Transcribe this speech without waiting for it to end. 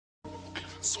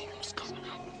Solo's coming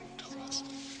out to us.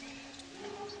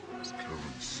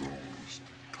 Kevin Solo's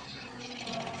coming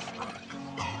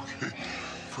out. Okay,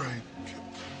 Frank.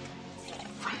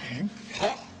 Frank?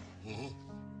 Huh?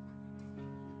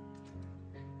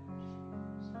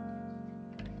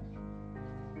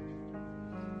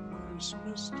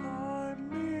 Christmas time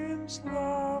means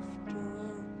laughter,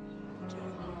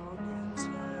 toboggans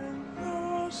in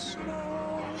the snow.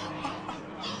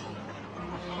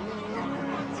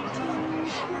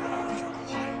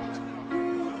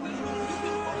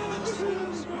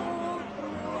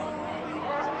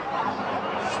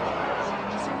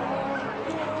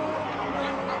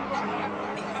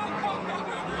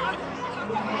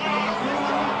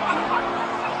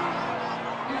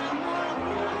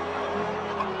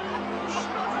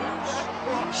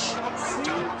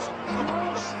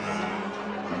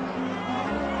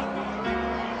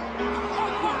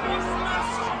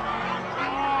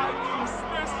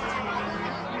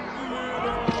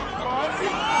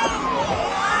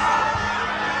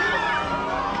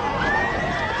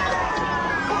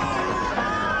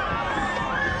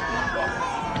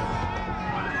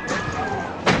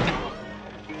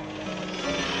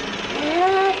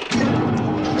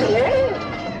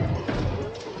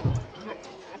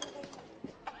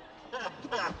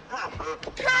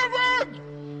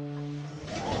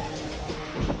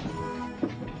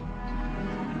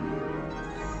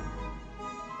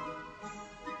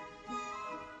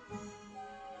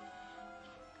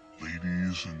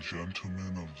 Ladies and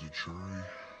gentlemen of the jury,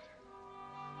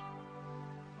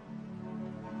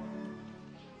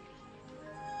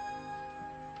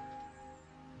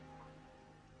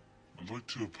 I'd like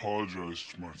to apologize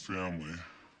to my family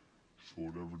for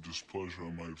whatever displeasure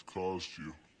I might have caused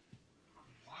you.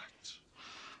 What?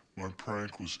 My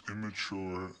prank was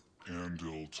immature and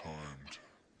ill-timed.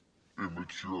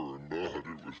 Immature or not,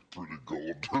 it was pretty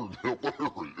goddamn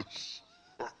hilarious.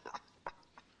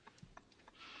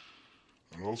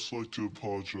 I'd also like to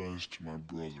apologize to my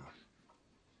brother.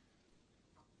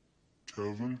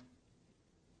 Kevin,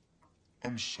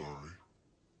 I'm sorry.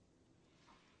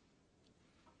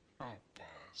 Oh,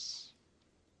 Buzz.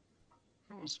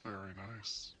 That was very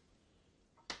nice.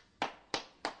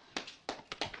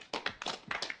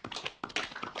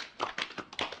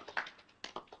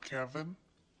 Kevin,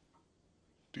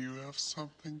 do you have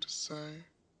something to say?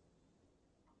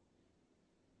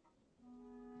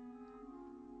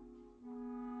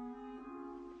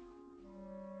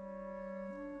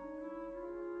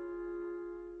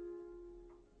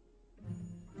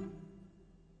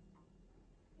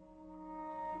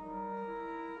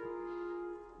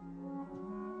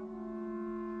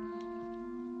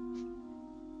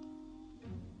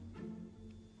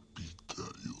 Beat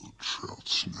that, you little trout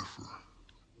sniffer.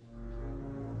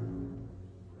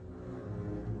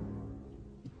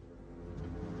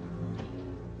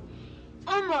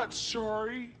 I'm not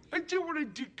sorry. I did what I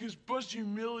did because Buzz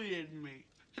humiliated me.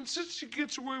 And since he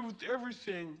gets away with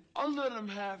everything, I'll let him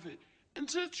have it. And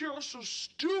since you're also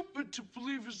stupid to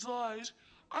believe his lies,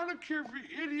 I don't care if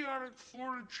your idiotic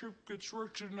Florida trip gets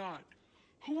wrecked or not.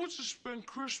 Who wants to spend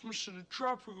Christmas in a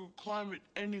tropical climate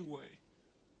anyway?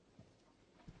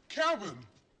 Kevin!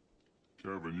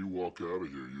 Kevin, you walk out of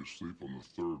here, you sleep on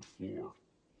the 3rd floor.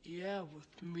 Yeah,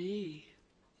 with me.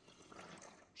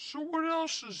 So what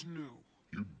else is new?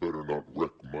 You better not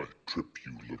wreck my trip,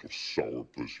 you little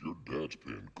sourpuss. Your dad's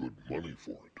paying good money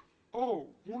for it. Oh,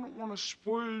 wouldn't want to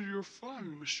spoil your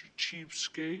fun, Mr.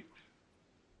 Cheapskate.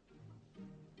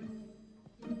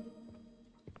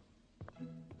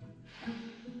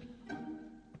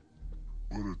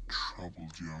 What a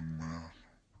troubled young man.